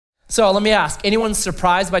So let me ask, anyone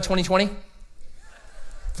surprised by 2020?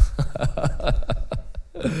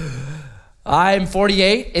 I'm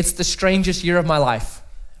 48. It's the strangest year of my life,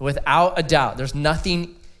 without a doubt. There's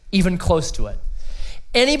nothing even close to it.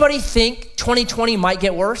 Anybody think 2020 might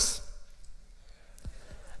get worse?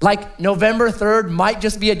 Like November 3rd might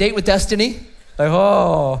just be a date with destiny?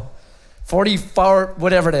 Like, 44,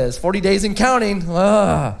 whatever it is, 40 days and counting.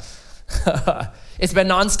 It's been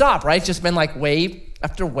nonstop, right? It's just been like wave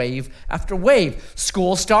after wave after wave.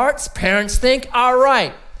 School starts, parents think, all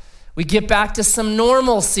right, we get back to some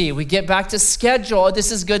normalcy. We get back to schedule.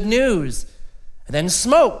 This is good news. And then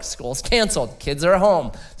smoke, school's canceled, kids are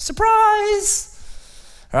home. Surprise,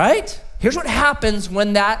 right? Here's what happens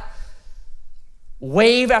when that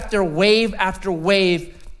wave after wave after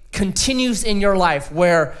wave continues in your life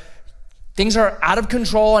where things are out of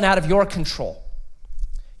control and out of your control.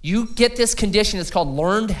 You get this condition, it's called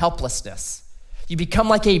learned helplessness. You become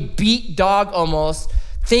like a beat dog almost,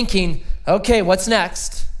 thinking, okay, what's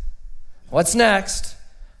next? What's next?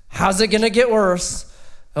 How's it gonna get worse?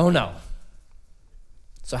 Oh no.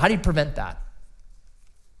 So how do you prevent that?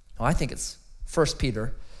 Well, I think it's 1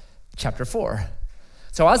 Peter chapter 4.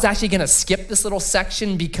 So I was actually gonna skip this little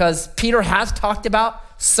section because Peter has talked about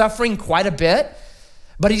suffering quite a bit,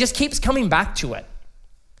 but he just keeps coming back to it.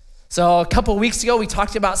 So a couple of weeks ago, we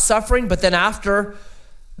talked about suffering, but then after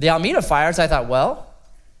the Almeida fires, I thought, well,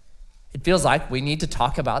 it feels like we need to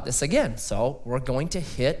talk about this again. So we're going to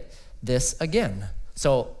hit this again.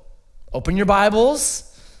 So open your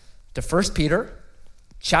Bibles to 1 Peter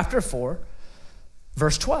chapter 4,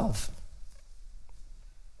 verse 12.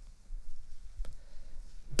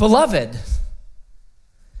 Beloved,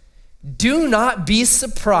 do not be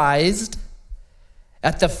surprised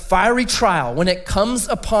at the fiery trial when it comes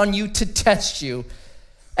upon you to test you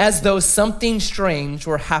as though something strange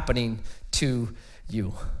were happening to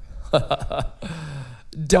you.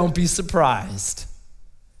 Don't be surprised.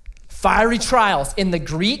 Fiery trials in the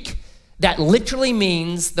Greek, that literally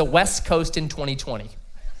means the West Coast in 2020.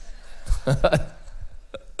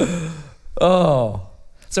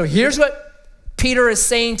 So here's what Peter is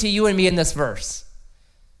saying to you and me in this verse.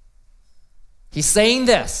 He's saying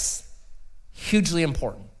this, hugely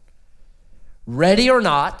important. Ready or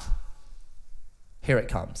not, here it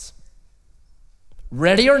comes.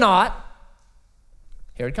 Ready or not,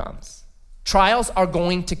 here it comes. Trials are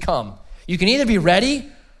going to come. You can either be ready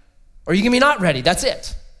or you can be not ready. That's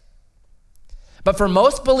it. But for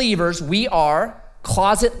most believers, we are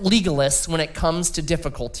closet legalists when it comes to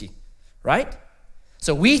difficulty, right?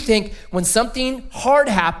 So we think when something hard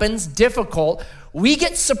happens, difficult, we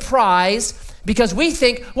get surprised because we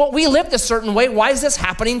think, well, we lived a certain way. Why is this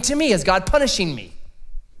happening to me? Is God punishing me?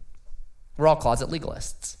 We're all closet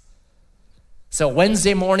legalists. So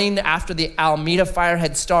Wednesday morning after the Almeida fire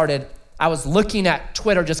had started, I was looking at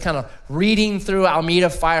Twitter, just kind of reading through Almeida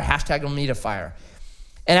fire, hashtag Almeida fire.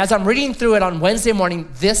 And as I'm reading through it on Wednesday morning,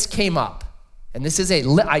 this came up. And this is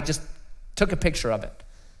I just took a picture of it.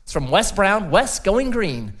 It's from Wes Brown, Wes Going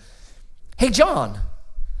Green. Hey, John,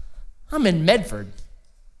 I'm in Medford,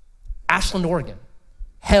 Ashland, Oregon.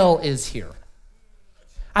 Hell is here.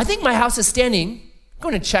 I think my house is standing. I'm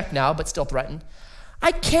going to check now, but still threatened.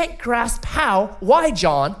 I can't grasp how. Why,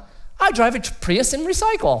 John? I drive a Prius and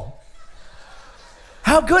recycle.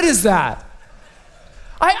 How good is that?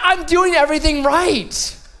 I'm doing everything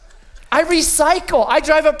right. I recycle. I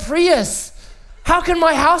drive a Prius. How can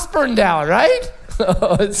my house burn down, right?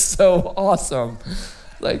 Oh, it's so awesome.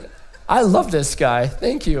 Like, I love this guy.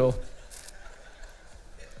 Thank you.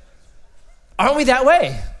 Aren't we that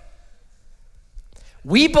way?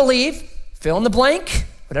 We believe, fill in the blank,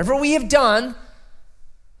 whatever we have done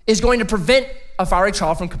is going to prevent a fiery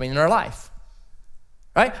trial from coming in our life,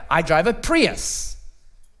 right? I drive a Prius.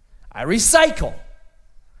 I recycle.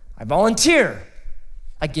 I volunteer.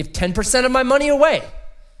 I give 10% of my money away.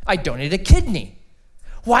 I donate a kidney.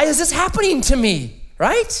 Why is this happening to me,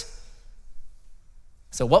 right?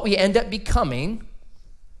 So what we end up becoming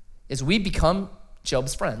is we become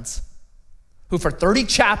Job's friends, who for 30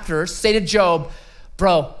 chapters say to Job,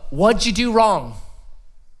 bro, what'd you do wrong?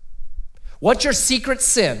 What's your secret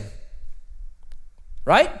sin?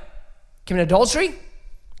 Right? Commit adultery?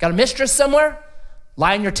 Got a mistress somewhere?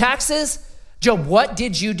 Lie on your taxes? Job, what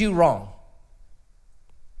did you do wrong?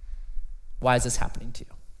 Why is this happening to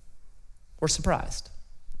you? We're surprised.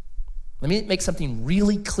 Let me make something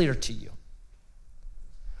really clear to you.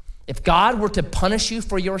 If God were to punish you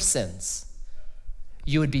for your sins,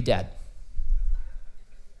 you would be dead.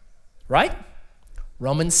 Right?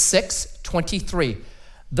 Romans 6:23.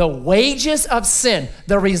 The wages of sin,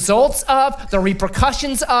 the results of, the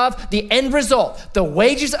repercussions of, the end result, the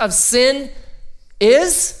wages of sin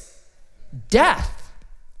is death.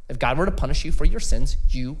 If God were to punish you for your sins,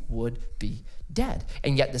 you would be dead.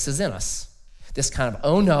 And yet this is in us. This kind of,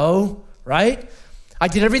 oh no, right? I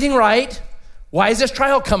did everything right. Why is this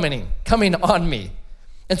trial coming on me?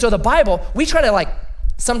 And so the Bible, we try to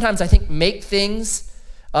sometimes I think make things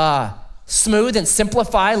smooth and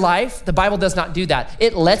simplify life. The Bible does not do that.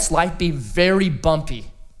 It lets life be very bumpy.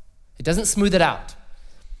 It doesn't smooth it out.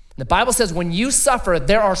 The Bible says when you suffer,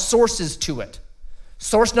 there are sources to it.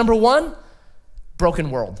 Source number one, broken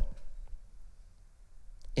world.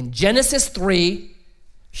 In Genesis 3,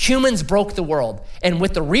 humans broke the world. And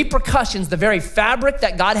with the repercussions, the very fabric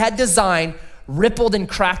that God had designed rippled and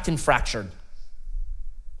cracked and fractured.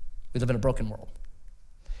 We live in a broken world.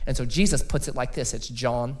 And so Jesus puts it like this. It's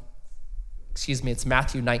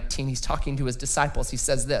Matthew 19. He's talking to his disciples. He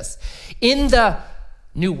says this, in the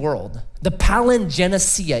new world, the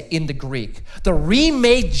palingenesia in the Greek, the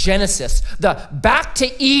remade Genesis, the back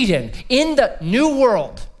to Eden in the new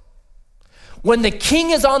world, when the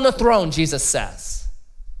king is on the throne, Jesus says,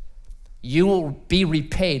 you will be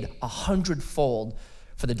repaid 100-fold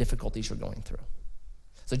for the difficulties you're going through.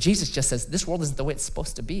 So Jesus just says, this world isn't the way it's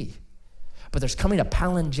supposed to be, but there's coming a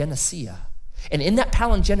palingenesia. And in that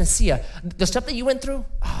palingenesia, the stuff that you went through,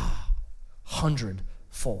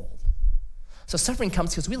 100-fold. So suffering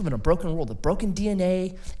comes because we live in a broken world with broken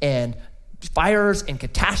DNA and fires and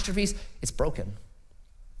catastrophes. It's broken.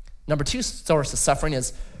 Number two source of suffering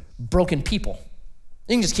is broken people.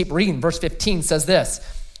 You can just keep reading. Verse 15 says this,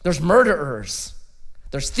 there's murderers,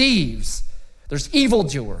 there's thieves, there's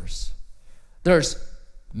evildoers, there's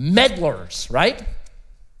meddlers, right?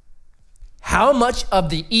 How much of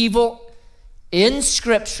the evil in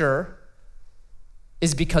Scripture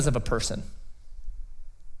is because of a person?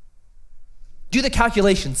 Do the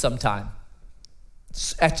calculation sometime.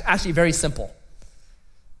 It's actually very simple.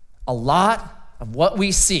 A lot of what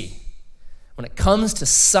we see when it comes to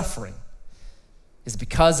suffering is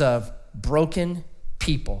because of broken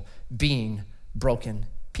people being broken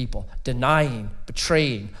people, denying,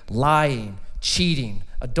 betraying, lying, cheating,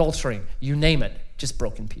 adultering, you name it, just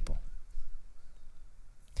broken people.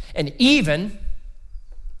 And even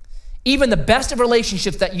the best of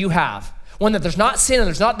relationships that you have, one that there's not sin and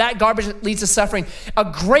there's not that garbage that leads to suffering, a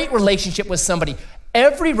great relationship with somebody,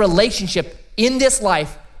 every relationship in this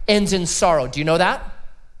life ends in sorrow. Do you know that?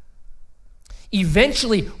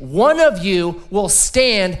 Eventually, one of you will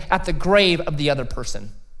stand at the grave of the other person.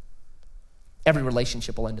 Every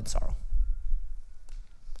relationship will end in sorrow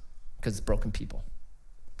because it's broken people.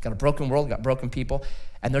 Got a broken world, got broken people,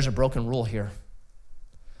 and there's a broken rule here.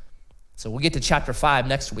 So we'll get to chapter 5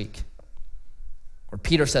 next week, where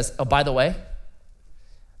Peter says, oh, by the way,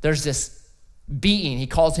 there's this being, he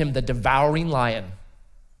calls him the devouring lion.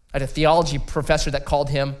 I had a theology professor that called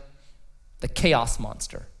him the chaos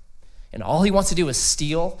monster. And all he wants to do is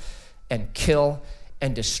steal and kill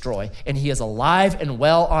and destroy. And he is alive and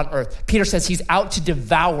well on earth. Peter says he's out to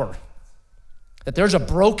devour, that there's a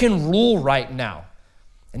broken rule right now.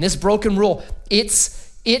 And this broken rule,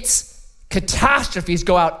 its catastrophes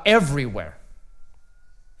go out everywhere.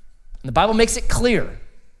 And the Bible makes it clear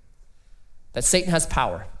that Satan has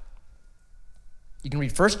power. You can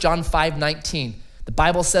read 1 John 5:19. The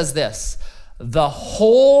Bible says this, the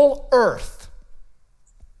whole earth.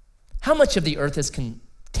 How much of the earth is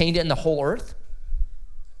contained in the whole earth?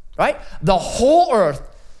 Right? The whole earth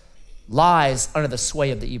lies under the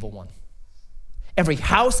sway of the evil one. Every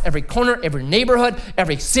house, every corner, every neighborhood,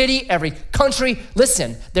 every city, every country.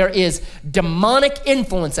 Listen, there is demonic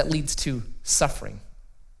influence that leads to suffering.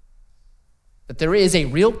 That there is a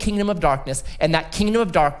real kingdom of darkness, and that kingdom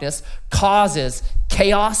of darkness causes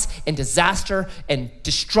chaos and disaster and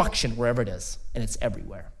destruction wherever it is, and it's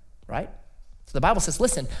everywhere, right? So the Bible says,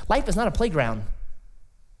 listen, life is not a playground.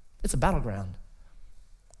 It's a battleground.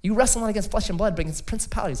 You wrestle not against flesh and blood, but against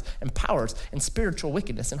principalities and powers and spiritual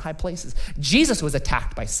wickedness in high places. Jesus was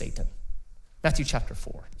attacked by Satan. Matthew chapter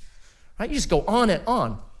 4. Right? You just go on and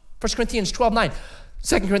on. 1 Corinthians 12:9,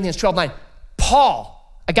 2 Corinthians 12:9.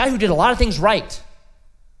 Paul, a guy who did a lot of things right,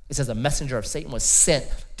 it says a messenger of Satan was sent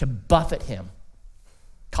to buffet him,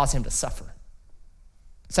 cause him to suffer.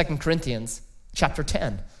 2 Corinthians chapter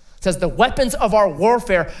 10 says the weapons of our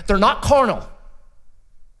warfare, they're not carnal.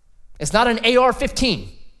 It's not an AR-15.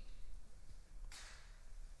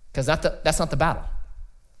 Because that's not the battle.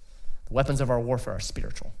 The weapons of our warfare are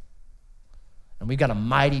spiritual. And we've got a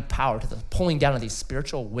mighty power to the pulling down of these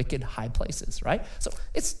spiritual, wicked high places, right? So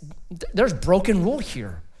there's broken rule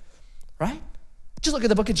here, right? Just look at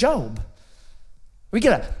the book of Job. We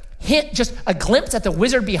get a hint, just a glimpse at the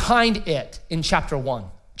wizard behind it in chapter 1.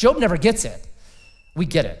 Job never gets it. We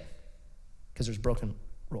get it because there's broken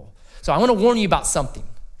rule. So I want to warn you about something.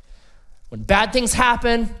 When bad things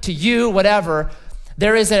happen to you, whatever,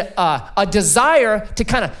 there is a desire to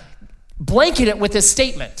kind of blanket it with this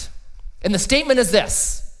statement. And the statement is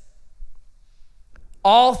this: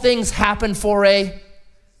 all things happen for a...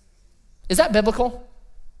 Is that biblical?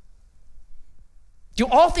 Do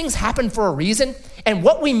all things happen for a reason? And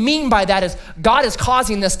what we mean by that is God is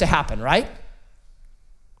causing this to happen, right?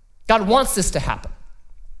 God wants this to happen.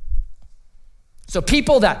 So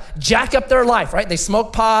people that jack up their life, right? They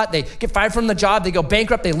smoke pot, they get fired from the job, they go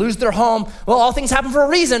bankrupt, they lose their home. Well, all things happen for a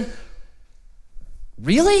reason.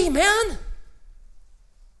 Really, man?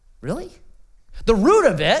 Really? The root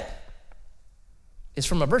of it is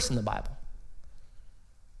from a verse in the Bible.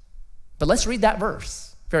 But let's read that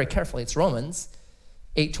verse very carefully. It's Romans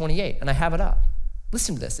 8:28, and I have it up.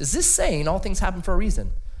 Listen to this. Is this saying all things happen for a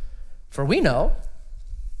reason? For we know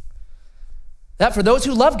that for those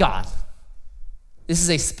who love God, this is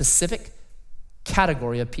a specific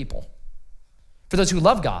category of people. For those who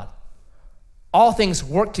love God, all things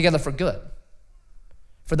work together for good.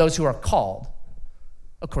 For those who are called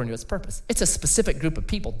according to its purpose. It's a specific group of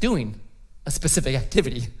people doing a specific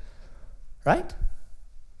activity, right?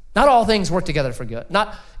 Not all things work together for good.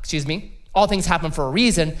 All things happen for a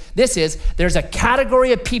reason. There's a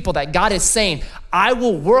category of people that God is saying, I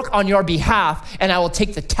will work on your behalf and I will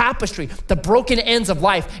take the tapestry, the broken ends of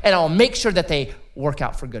life, and I will make sure that they work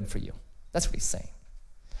out for good for you. That's what he's saying.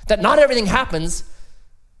 That not everything happens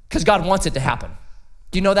because God wants it to happen.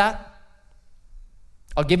 Do you know that?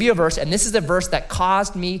 I'll give you a verse, and this is a verse that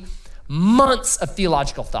caused me months of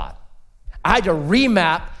theological thought. I had to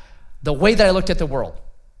remap the way that I looked at the world.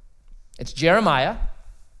 It's Jeremiah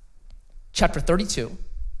chapter 32,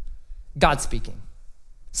 God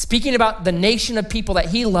speaking about the nation of people that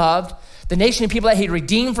he loved, the nation of people that he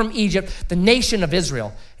redeemed from Egypt, the nation of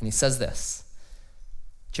Israel. And he says this,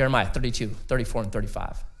 Jeremiah 32, 34, and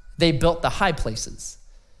 35. They built the high places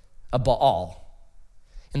of Baal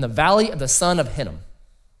in the valley of the son of Hinnom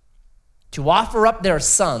to offer up their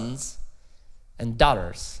sons and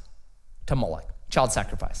daughters to Moloch, child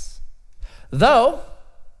sacrifice. Though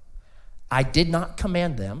I did not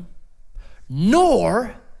command them,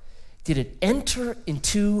 nor did it enter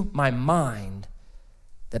into my mind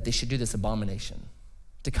that they should do this abomination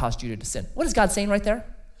to cause Judah to sin. What is God saying right there?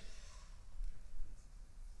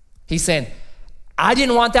 He's saying, I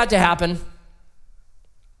didn't want that to happen.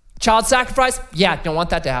 Child sacrifice? Yeah, don't want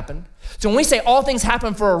that to happen. So when we say all things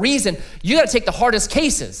happen for a reason, you got to take the hardest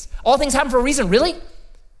cases. All things happen for a reason, really?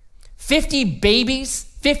 50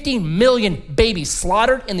 million babies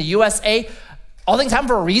slaughtered in the USA. All things happen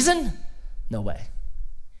for a reason? No way.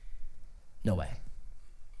 No way.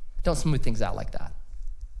 Don't smooth things out like that.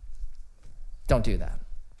 Don't do that.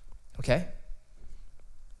 Okay?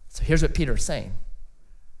 So here's what Peter is saying.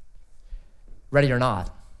 Ready or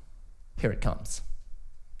not, here it comes.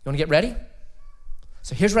 You want to get ready?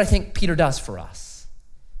 So here's what I think Peter does for us.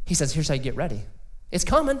 He says, here's how you get ready. It's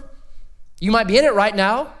coming. You might be in it right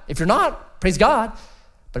now. If you're not, praise God.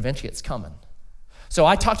 But eventually it's coming. So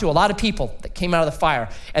I talked to a lot of people that came out of the fire,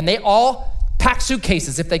 and they all packed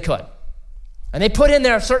suitcases if they could. And they put in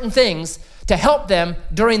there certain things to help them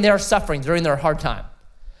during their suffering, during their hard time.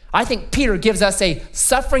 I think Peter gives us a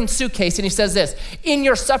suffering suitcase, and he says this, in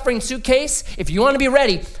your suffering suitcase, if you want to be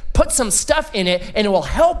ready, put some stuff in it, and it will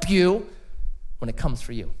help you when it comes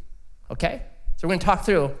for you, okay? So we're going to talk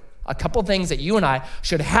through a couple things that you and I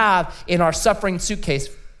should have in our suffering suitcase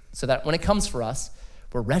so that when it comes for us,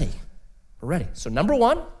 we're ready. We're ready. So number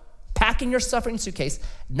one, pack in your suffering suitcase.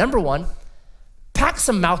 Number one, pack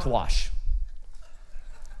some mouthwash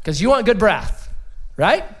because you want good breath,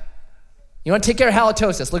 right? You want to take care of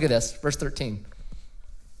halitosis. Look at this, verse 13.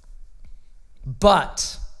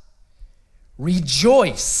 But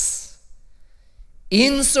rejoice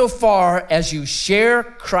insofar as you share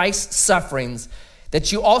Christ's sufferings,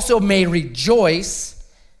 that you also may rejoice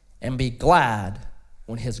and be glad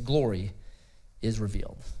when his glory is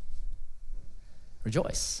revealed.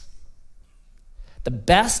 Rejoice. The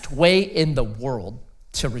best way in the world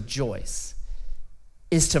to rejoice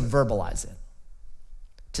is to verbalize it,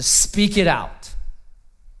 to speak it out.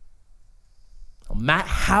 Oh, Matt,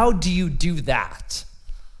 how do you do that?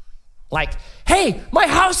 Like, hey, my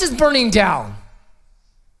house is burning down.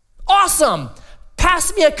 Awesome.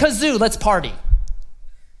 Pass me a kazoo. Let's party.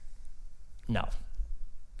 No.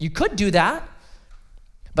 You could do that,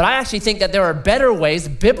 but I actually think that there are better ways,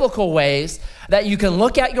 biblical ways, that you can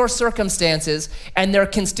look at your circumstances and there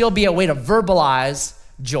can still be a way to verbalize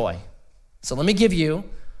joy. So let me give you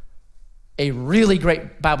a really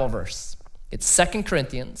great Bible verse. It's 2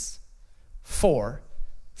 Corinthians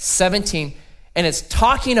 4:17, and it's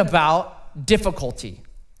talking about difficulty.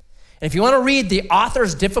 And if you want to read the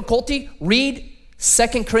author's difficulty, read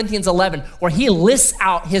 2 Corinthians 11, where he lists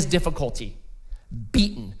out his difficulty.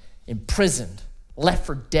 Beaten, imprisoned, left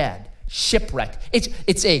for dead, shipwrecked.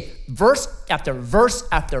 It's a verse after verse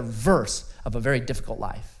after verse of a very difficult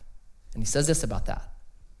life. And he says this about that.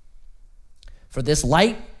 For this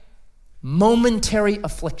light, momentary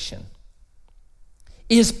affliction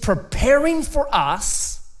is preparing for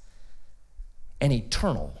us an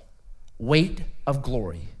eternal weight of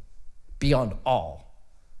glory beyond all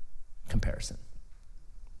comparison.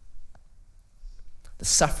 The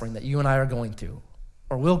suffering that you and I are going through,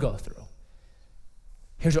 or will go through,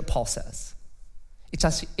 here's what Paul says. It's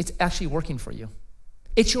actually working for you.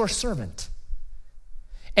 It's your servant.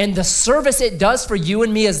 And the service it does for you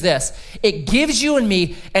and me is this. It gives you and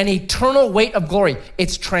me an eternal weight of glory.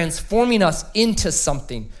 It's transforming us into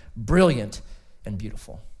something brilliant and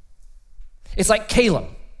beautiful. It's like Caleb.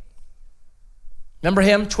 Remember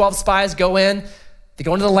him? 12 spies go in. They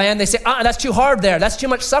go into the land. They say, that's too hard there. That's too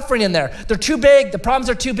much suffering in there. They're too big. The problems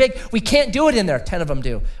are too big. We can't do it in there. 10 of them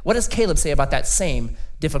do. What does Caleb say about that same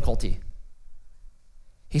difficulty?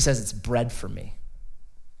 He says, it's bread for me.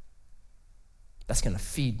 That's going to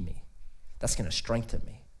feed me. That's going to strengthen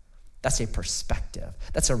me. That's a perspective.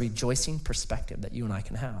 That's a rejoicing perspective that you and I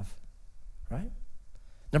can have, right?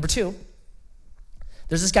 Number 2,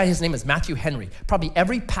 there's this guy, his name is Matthew Henry. Probably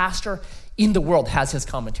every pastor in the world has his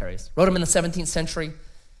commentaries. Wrote them in the 17th century.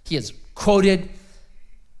 He is quoted.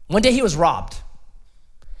 One day he was robbed.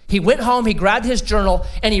 He went home, he grabbed his journal,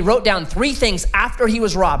 and he wrote down 3 things after he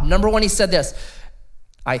was robbed. Number 1, he said this: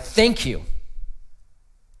 I thank you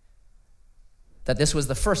that this was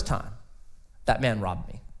the first time that man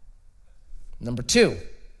robbed me. Number 2,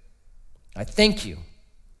 I thank you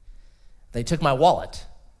they took my wallet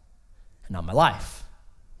and not my life.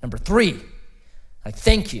 Number 3, I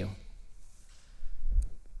thank you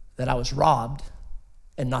that I was robbed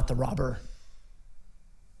and not the robber.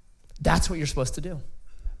 That's what you're supposed to do.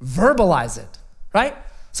 Verbalize it, right?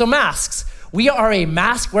 So masks. We are a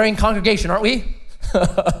mask-wearing congregation, aren't we?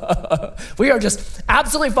 We are just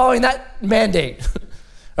absolutely following that mandate,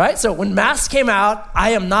 right? So when masks came out,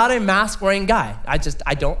 I am not a mask-wearing guy.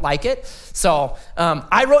 I don't like it. So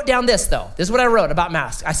I wrote down this, though. This is what I wrote about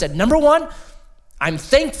masks. I said, number 1, I'm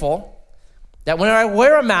thankful that when I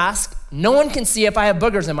wear a mask, no one can see if I have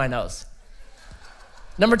boogers in my nose.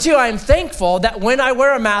 Number 2, I am thankful that when I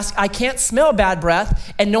wear a mask, I can't smell bad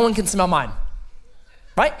breath and no one can smell mine,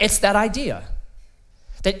 right? It's that idea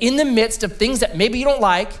that in the midst of things that maybe you don't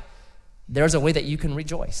like, there's a way that you can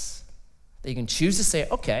rejoice, that you can choose to say,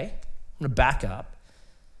 okay, I'm gonna back up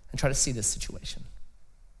and try to see this situation.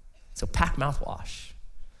 So pack mouthwash.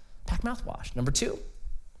 Pack mouthwash. Number 2,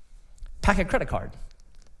 pack a credit card.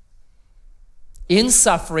 In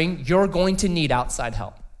suffering, you're going to need outside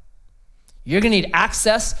help. You're going to need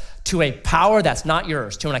access to a power that's not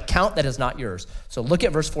yours, to an account that is not yours. So look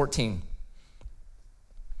at verse 14.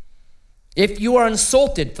 If you are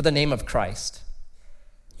insulted for the name of Christ,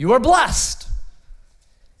 you are blessed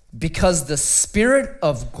because the Spirit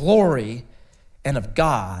of glory and of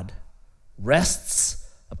God rests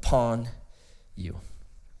upon you.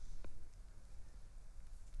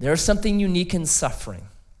 There's something unique in suffering.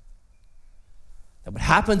 That what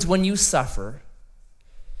happens when you suffer,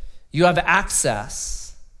 you have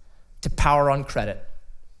access to power on credit.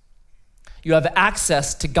 You have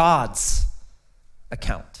access to God's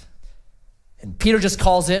account. And Peter just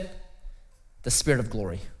calls it the Spirit of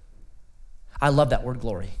glory. I love that word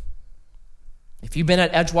glory. If you've been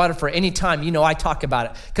at Edgewater for any time, you know I talk about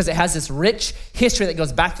it because it has this rich history that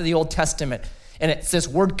goes back to the Old Testament. And it's this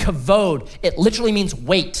word kavod. It literally means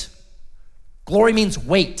weight. Glory means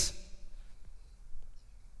weight.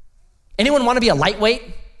 Anyone want to be a lightweight?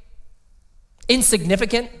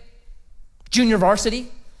 Insignificant? Junior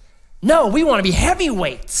varsity? No, we want to be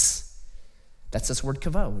heavyweights. That's this word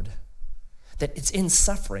kavod. That it's in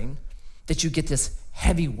suffering that you get this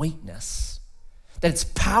heavy weightness. That it's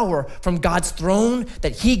power from God's throne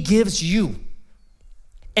that he gives you.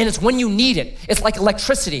 And it's when you need it. It's like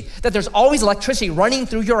electricity, that there's always electricity running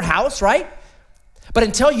through your house, right? But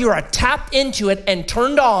until you are tapped into it and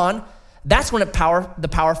turned on, that's when the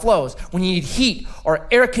power flows. When you need heat or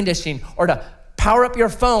air conditioning or to power up your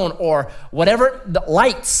phone or whatever, the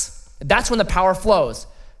lights, that's when the power flows,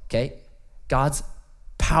 okay? God's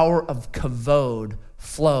power of kavod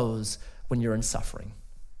flows when you're in suffering.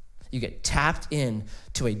 You get tapped in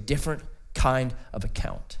to a different kind of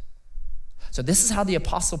account. So this is how the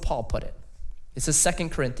Apostle Paul put it. This is 2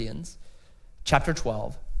 Corinthians chapter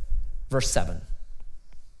 12, verse 7.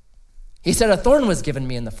 He said, a thorn was given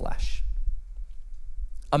me in the flesh,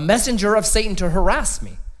 a messenger of Satan to harass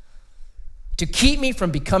me, to keep me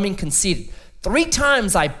from becoming conceited. 3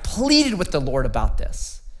 times I pleaded with the Lord about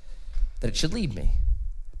this, that it should leave me.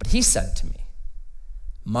 But he said to me,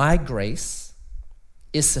 my grace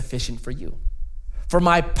is sufficient for you, for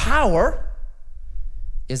my power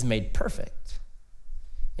is made perfect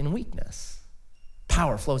in weakness.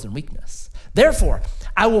 Power flows in weakness. Therefore,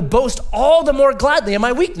 I will boast all the more gladly in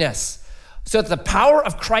my weakness, so that the power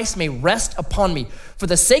of Christ may rest upon me. For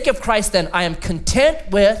the sake of Christ, then, I am content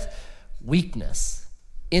with weakness,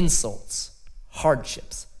 insults,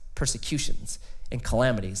 hardships, persecutions, and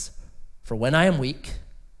calamities. For when I am weak,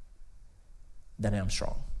 then I am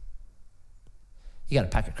strong. You got to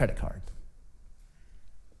pack a credit card.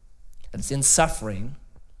 And it's in suffering.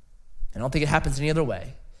 I don't think it happens any other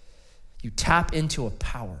way. You tap into a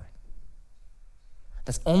power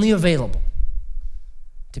that's only available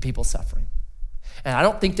to people suffering. And I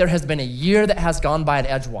don't think there has been a year that has gone by at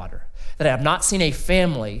Edgewater that I have not seen a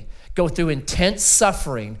family go through intense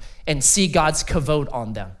suffering and see God's kavod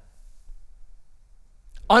on them.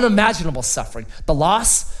 Unimaginable suffering. The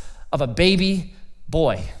loss of a baby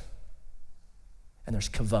boy. And there's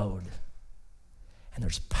kavod. And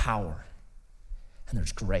there's power. And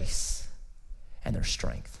there's grace. And there's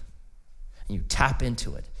strength. And you tap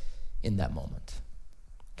into it in that moment.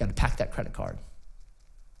 Got to pack that credit card.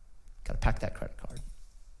 Got to pack that credit card.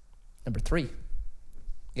 Number 3, you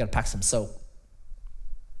got to pack some soap.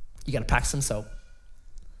 You got to pack some soap.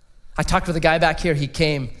 I talked with a guy back here. He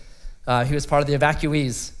came, he was part of the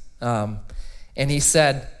evacuees, and he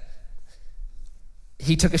said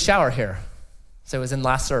he took a shower here. So it was in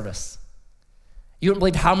last service. You wouldn't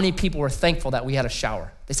believe how many people were thankful that we had a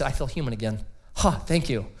shower. They said, I feel human again. Thank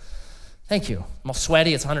you. Thank you. I'm all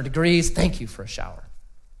sweaty. It's 100 degrees. Thank you for a shower.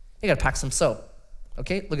 You got to pack some soap.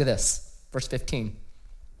 Okay, look at this. Verse 15.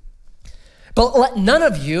 But let none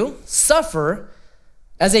of you suffer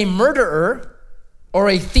as a murderer or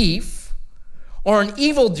a thief or an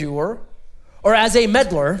evildoer or as a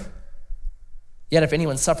meddler. Yet if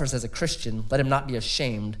anyone suffers as a Christian, let him not be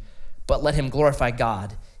ashamed, but let him glorify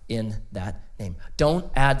God in that name. Don't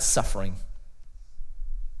add suffering.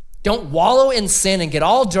 Don't wallow in sin and get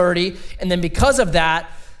all dirty, and then because of that,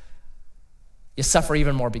 you suffer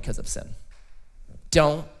even more because of sin.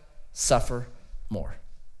 Don't suffer more.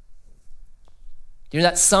 You know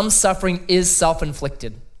that some suffering is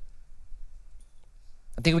self-inflicted.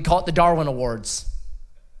 I think we call it the Darwin Awards.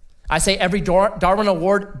 I say every Darwin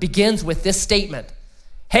Award begins with this statement.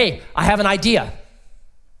 Hey, I have an idea.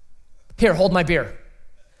 Here, hold my beer.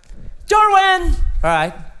 Darwin! All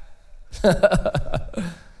right.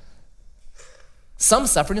 Some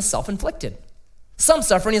suffering is self-inflicted. Some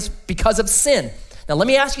suffering is because of sin. Now, let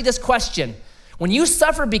me ask you this question. When you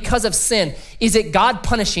suffer because of sin, is it God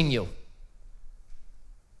punishing you?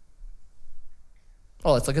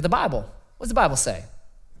 Oh, let's look at the Bible. What does the Bible say?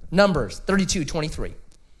 Numbers 32:23.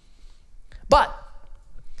 But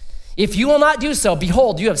if you will not do so,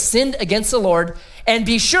 behold, you have sinned against the Lord, and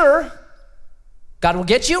be sure God will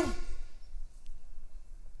get you.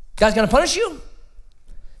 God's going to punish you?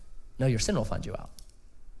 No, your sin will find you out.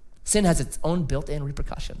 Sin has its own built-in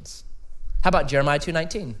repercussions. How about Jeremiah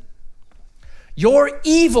 2:19? Your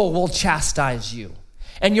evil will chastise you,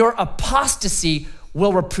 and your apostasy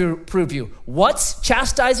will reprove you. What's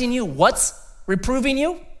chastising you? What's reproving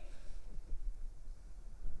you?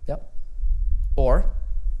 Yep. Or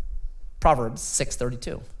Proverbs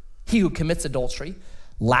 6:32. He who commits adultery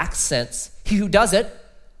lacks sense. He who does it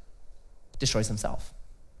destroys himself.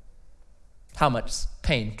 How much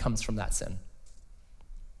pain comes from that sin?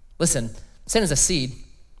 Listen, sin is a seed.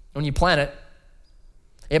 When you plant it,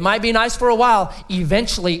 it might be nice for a while.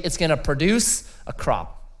 Eventually, it's going to produce a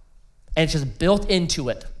crop. And it's just built into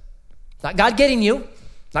it. Not God getting you,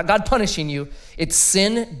 not God punishing you. It's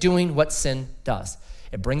sin doing what sin does.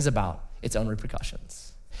 It brings about its own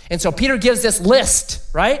repercussions. And so Peter gives this list,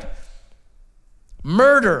 right?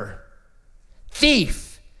 Murder,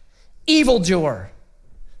 thief, evildoer,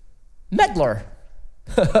 meddler.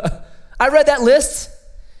 I read that list,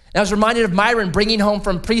 and I was reminded of Myron bringing home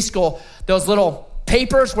from preschool those little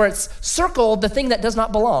papers where it's circled the thing that does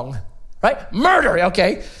not belong, right? Murder,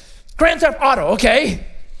 okay. Grand Theft Auto, okay.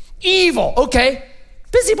 Evil, okay.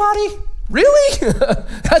 Busybody, really?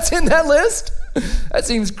 That's in that list? That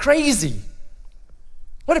seems crazy.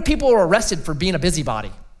 What if people were arrested for being a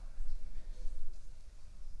busybody?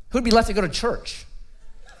 Who'd be left to go to church?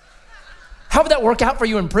 How would that work out for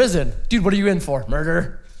you in prison? Dude, what are you in for?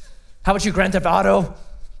 Murder? How about you, Grand Theft Auto? How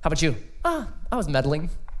about you? I was meddling.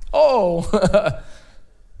 Oh.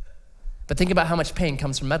 But think about how much pain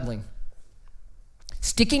comes from meddling.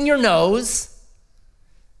 Sticking your nose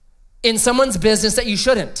in someone's business that you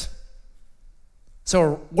shouldn't.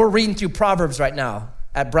 So we're reading through Proverbs right now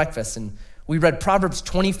at breakfast, and we read Proverbs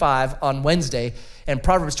 25 on Wednesday, and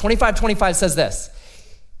Proverbs 25:25 says this: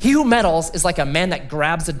 he who meddles is like a man that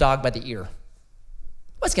grabs a dog by the ear.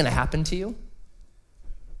 What's gonna happen to you? You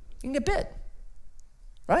can get bit,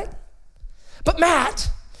 right? But Matt,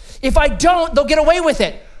 if I don't, they'll get away with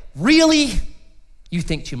it. Really? You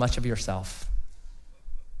think too much of yourself.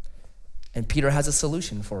 And Peter has a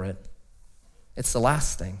solution for it. It's the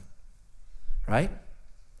last thing, right?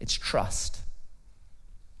 It's trust.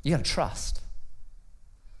 You gotta trust.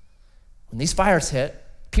 When these fires hit,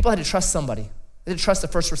 people had to trust somebody. They had to trust the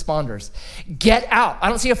first responders. Get out. I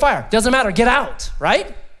don't see a fire. Doesn't matter. Get out,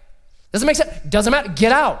 right? Doesn't make sense. Doesn't matter.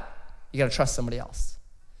 Get out. You gotta trust somebody else.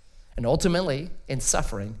 And ultimately, in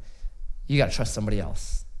suffering, you gotta trust somebody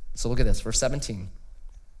else. So look at this, verse 17.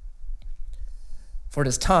 For it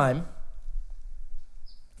is time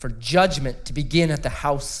for judgment to begin at the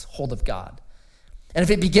household of God. And if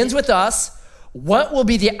it begins with us, what will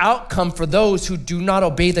be the outcome for those who do not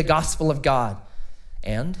obey the gospel of God?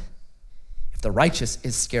 And if the righteous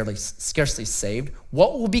is scarcely saved,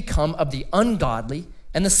 what will become of the ungodly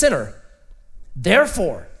and the sinner?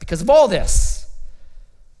 Therefore, because of all this,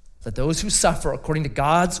 let those who suffer according to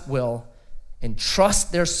God's will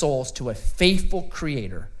entrust their souls to a faithful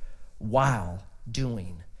Creator while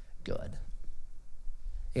doing good.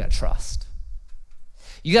 You gotta trust.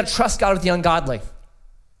 You gotta trust God with the ungodly.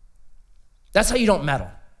 That's how you don't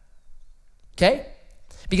meddle, okay?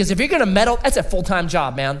 Because if you're gonna meddle, that's a full-time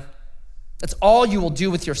job, man. That's all you will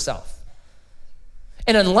do with yourself.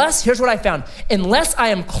 And here's what I found, unless I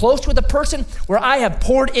am close with a person where I have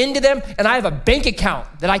poured into them and I have a bank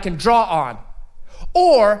account that I can draw on,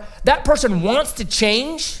 or that person wants to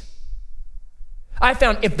change, I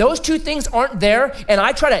found if those two things aren't there and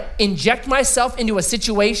I try to inject myself into a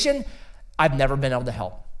situation, I've never been able to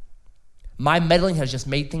help. My meddling has just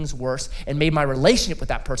made things worse and made my relationship with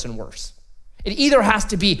that person worse. It either has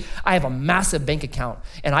to be, I have a massive bank account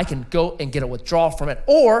and I can go and get a withdrawal from it,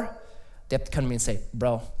 or they have to come to me and say,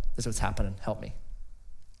 bro, this is what's happening, help me.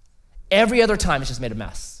 Every other time, it's just made a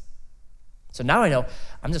mess. So now I know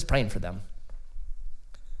I'm just praying for them.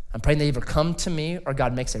 I'm praying they either come to me or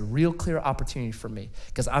God makes a real clear opportunity for me,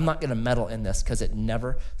 because I'm not gonna meddle in this because it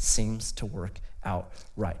never seems to work out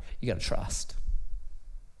right. You gotta trust.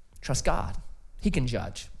 Trust God. He can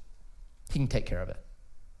judge. He can take care of it.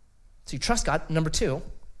 So you trust God. Number two,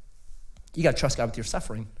 you gotta trust God with your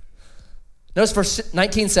suffering. Notice verse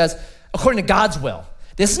 19 says, according to God's will.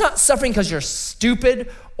 This is not suffering because you're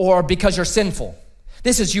stupid or because you're sinful.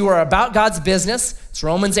 This is you are about God's business. It's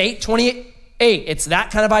Romans 8:28. It's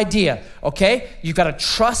that kind of idea, okay? You've got to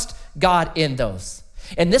trust God in those.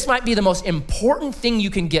 And this might be the most important thing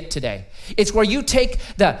you can get today. It's where you take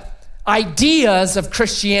the ideas of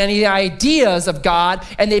Christianity, the ideas of God,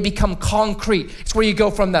 and they become concrete. It's where you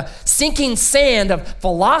go from the sinking sand of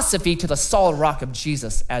philosophy to the solid rock of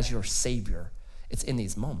Jesus as your Savior. It's in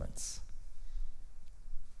these moments.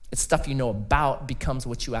 It's stuff you know about becomes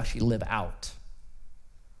what you actually live out.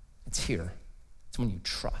 It's here. It's when you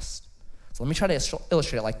trust. So let me try to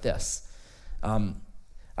illustrate it like this. I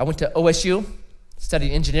went to OSU,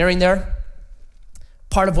 studied engineering there.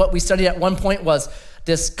 Part of what we studied at one point was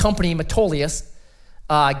this company, Metolius,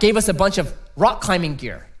 gave us a bunch of rock climbing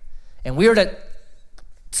gear. And we were to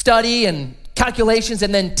study and calculations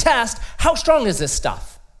and then test how strong is this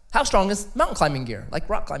stuff? How strong is mountain climbing gear, like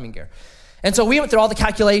rock climbing gear? And so we went through all the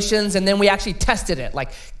calculations and then we actually tested it.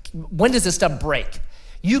 Like, when does this stuff break?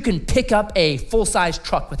 You can pick up a full-size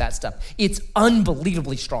truck with that stuff. It's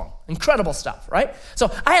unbelievably strong. Incredible stuff, right?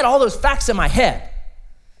 So I had all those facts in my head.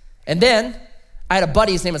 And then I had a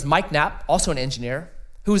buddy, his name is Mike Knapp, also an engineer,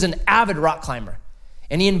 who was an avid rock climber.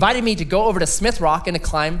 And he invited me to go over to Smith Rock and to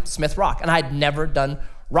climb Smith Rock. And I had never done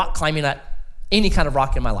rock climbing at any kind of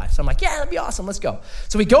rock in my life. So I'm like, yeah, that'd be awesome, let's go.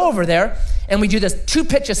 So we go over there and we do this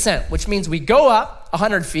 2-pitch ascent, which means we go up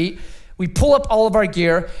 100 feet, we pull up all of our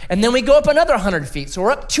gear, and then we go up another 100 feet. So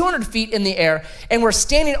we're up 200 feet in the air, and we're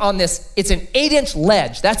standing on this, it's an 8-inch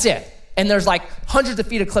ledge, that's it. And there's like hundreds of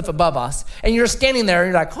feet of cliff above us, and you're standing there,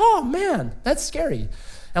 and you're like, oh man, that's scary.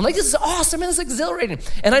 I'm like, this is awesome, and it's exhilarating.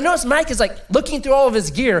 And I notice Mike is like looking through all of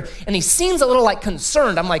his gear, and he seems a little like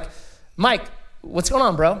concerned. I'm like, Mike, what's going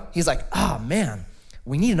on, bro? He's like, oh man,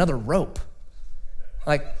 we need another rope.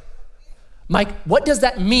 Like, Mike, what does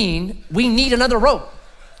that mean, we need another rope?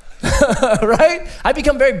 Right? I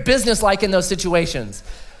become very businesslike in those situations.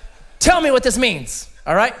 Tell me what this means,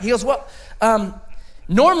 all right? He goes, well,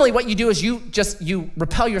 Normally what you do is you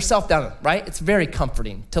rappel yourself down, right? It's very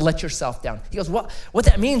comforting to let yourself down. He goes, what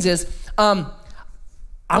that means is, I'm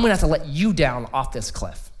gonna have to let you down off this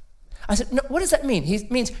cliff. I said, no, what does that mean? He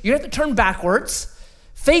means you have to turn backwards,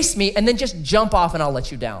 face me, and then just jump off and I'll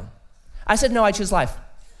let you down. I said, no, I choose life.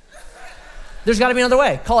 There's gotta be another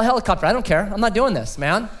way. Call a helicopter, I don't care. I'm not doing this,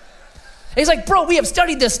 man. He's like, bro, we have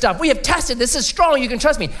studied this stuff. We have tested, this is strong, you can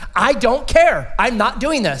trust me. I don't care, I'm not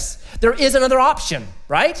doing this. There is another option,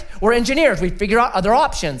 right? We're engineers, we figure out other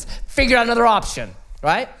options. Figure out another option,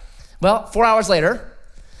 right? Well, 4 hours later,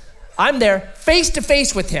 I'm there face to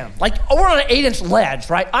face with him. Like we're on an 8-inch ledge,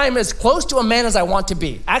 right? I'm as close to a man as I want to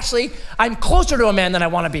be. Actually, I'm closer to a man than I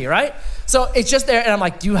want to be, right? So it's just there and I'm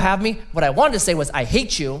like, do you have me? What I wanted to say was, I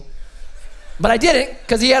hate you, but I didn't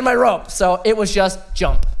because he had my rope. So it was just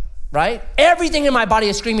jump, right? Everything in my body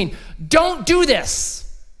is screaming, don't do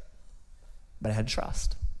this. But I had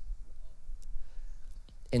trust.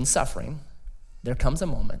 In suffering, there comes a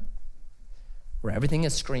moment where everything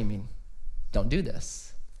is screaming, don't do this.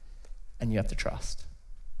 And you have to trust.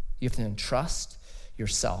 You have to entrust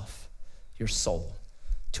yourself, your soul,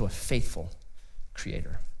 to a faithful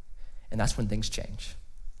creator. And that's when things change.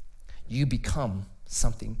 You become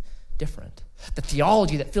something different. The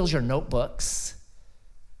theology that fills your notebooks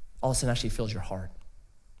all of a sudden actually fills your heart.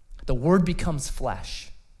 The word becomes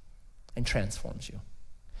flesh and transforms you.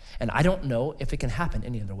 And I don't know if it can happen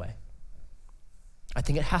any other way. I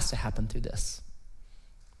think it has to happen through this.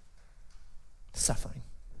 Suffering.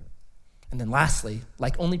 And then lastly,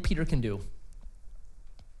 like only Peter can do,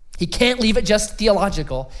 he can't leave it just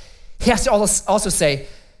theological. He has to also say,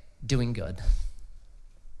 doing good.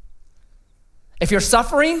 If you're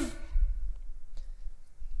suffering,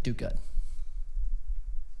 do good.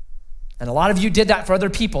 And a lot of you did that for other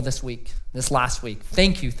people this last week.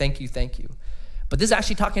 Thank you, thank you, thank you. But this is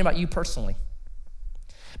actually talking about you personally.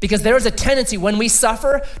 Because there is a tendency when we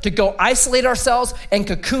suffer to go isolate ourselves and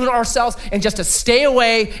cocoon ourselves and just to stay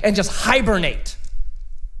away and just hibernate.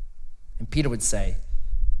 And Peter would say,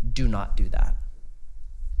 do not do that.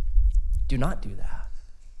 Do not do that.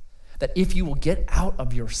 That if you will get out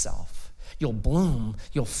of yourself, you'll bloom,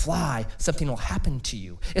 you'll fly, something will happen to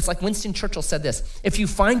you. It's like Winston Churchill said this, if you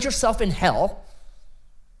find yourself in hell,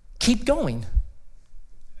 keep going,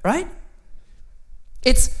 right?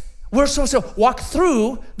 We're supposed to walk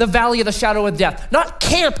through the valley of the shadow of death, not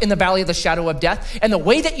camp in the valley of the shadow of death. And the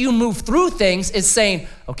way that you move through things is saying,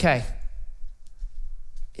 okay,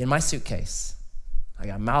 in my suitcase, I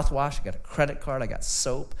got mouthwash, I got a credit card, I got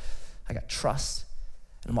soap, I got trust,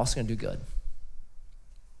 and I'm also gonna do good.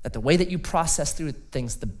 That the way that you process through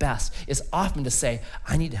things the best is often to say,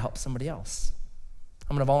 I need to help somebody else.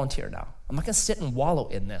 I'm gonna volunteer now. I'm not gonna sit and wallow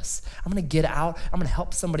in this. I'm gonna get out, I'm gonna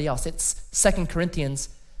help somebody else. It's 2 Corinthians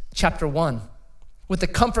chapter 1. With the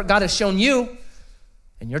comfort God has shown you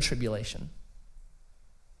in your tribulation,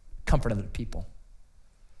 comfort other people.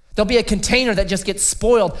 There'll be a container that just gets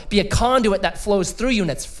spoiled, be a conduit that flows through you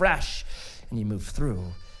and it's fresh. And you move through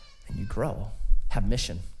and you grow, have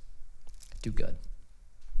mission, do good.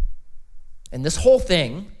 And this whole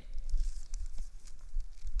thing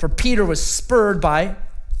for Peter was spurred by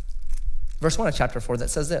verse 1 of chapter 4 that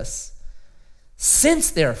says this,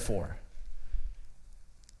 since therefore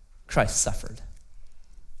Christ suffered.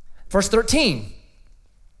 Verse 13,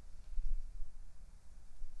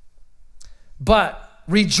 but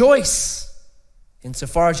rejoice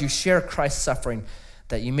insofar as you share Christ's suffering,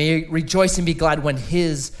 that you may rejoice and be glad when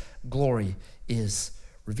his glory is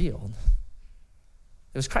revealed.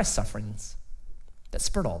 It was Christ's sufferings that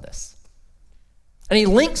spurred all this. And he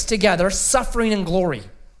links together suffering and glory.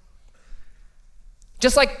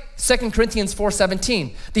 Just like 2 Corinthians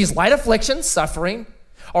 4:17, these light afflictions, suffering,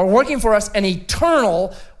 are working for us an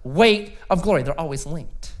eternal weight of glory. They're always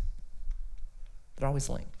linked. They're always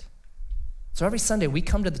linked. So every Sunday we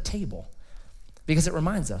come to the table because it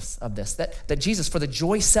reminds us of this, that Jesus, for the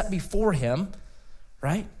joy set before him,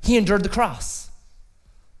 right? He endured the cross.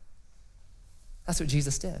 That's what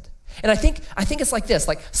Jesus did. And I think it's like this,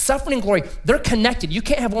 like suffering and glory, they're connected. You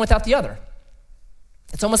can't have one without the other.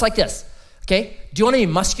 It's almost like this, okay? Do you want to be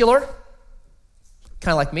muscular?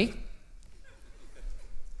 Kind of like me?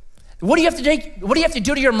 What do you have to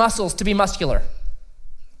do to your muscles to be muscular?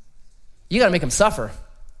 You got to make them suffer.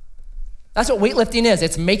 That's what weightlifting is.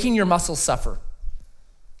 It's making your muscles suffer.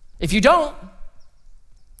 If you don't,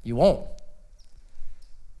 you won't.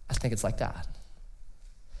 I think it's like that.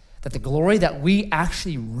 That the glory that we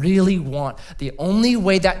actually really want, the only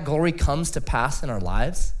way that glory comes to pass in our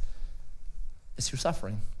lives is through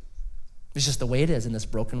suffering. It's just the way it is in this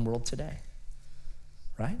broken world today,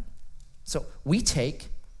 right? So we take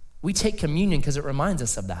We take communion because it reminds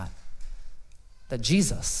us of that. That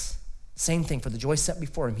Jesus, same thing, for the joy set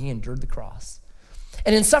before him, he endured the cross.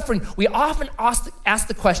 And in suffering, we often ask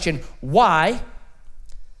the question, why?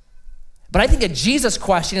 But I think a Jesus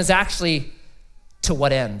question is actually, to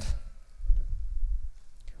what end?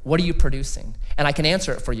 What are you producing? And I can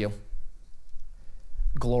answer it for you.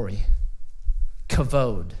 Glory,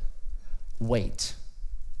 kavod, weight.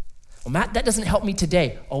 Well, Matt, that doesn't help me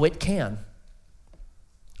today. Oh, it can.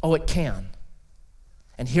 Oh, it can.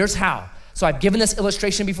 And here's how. So I've given this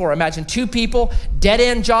illustration before. Imagine two people,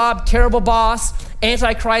 dead-end job, terrible boss,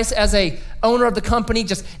 Antichrist as a owner of the company,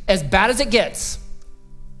 just as bad as it gets.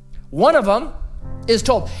 One of them is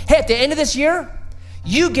told, hey, at the end of this year,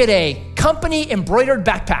 you get a company embroidered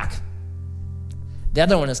backpack. The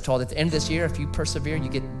other one is told, at the end of this year, if you persevere, you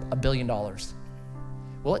get $1 billion.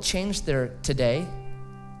 Will it change their today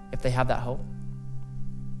if they have that hope?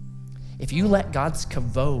 If you let God's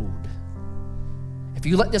kavod, if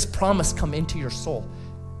you let this promise come into your soul,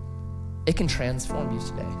 it can transform you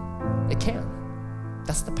today. It can.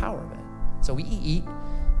 That's the power of it. So we eat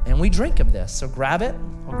and we drink of this. So grab it.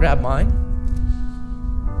 I'll grab mine.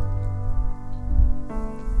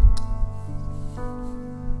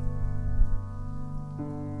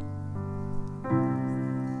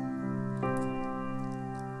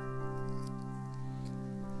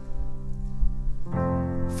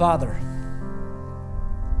 Father,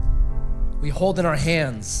 we hold in our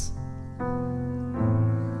hands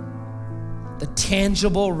the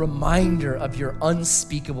tangible reminder of your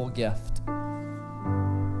unspeakable gift.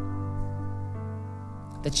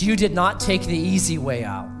 That you did not take the easy way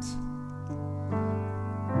out.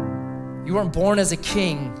 You weren't born as a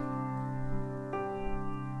king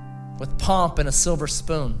with pomp and a silver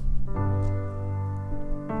spoon.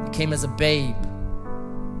 You came as a babe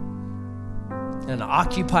in an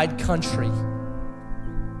occupied country.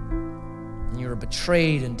 And you were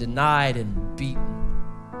betrayed and denied and beaten.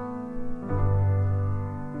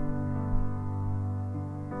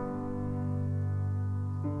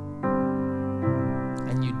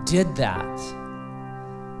 And you did that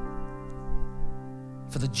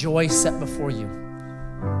for the joy set before you,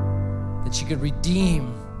 that you could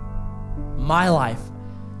redeem my life,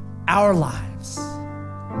 our lives,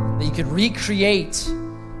 that you could recreate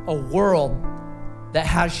a world that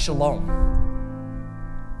has shalom.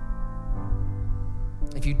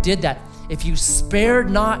 If you did that, if you spared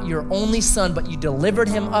not your only son, but you delivered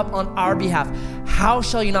him up on our behalf, how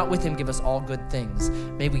shall you not with him give us all good things?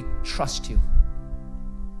 May we trust you.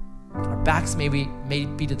 Our backs may be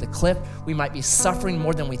to the cliff. We might be suffering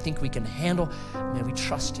more than we think we can handle. May we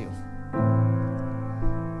trust you.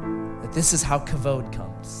 That this is how kavod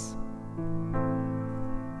comes.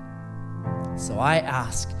 So I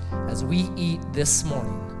ask, as we eat this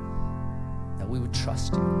morning, that we would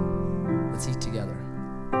trust you. Let's eat together.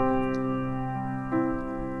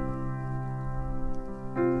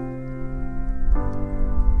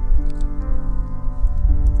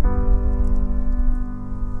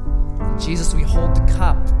 And Jesus, we hold the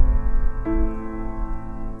cup.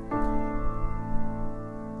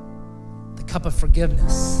 The cup of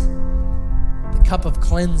forgiveness. The cup of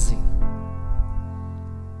cleansing.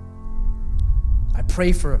 I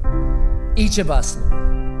pray for each of us, Lord.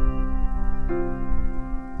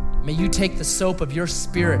 May you take the soap of your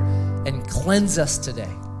Spirit and cleanse us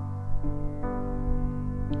today.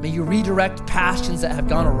 May you redirect passions that have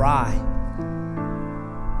gone awry.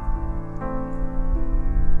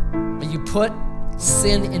 May you put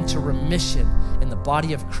sin into remission in the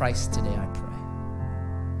body of Christ today, I pray.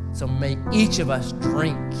 So may each of us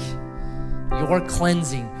drink your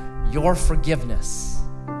cleansing, your forgiveness,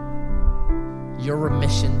 your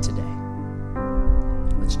remission today.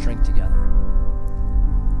 Let's drink together.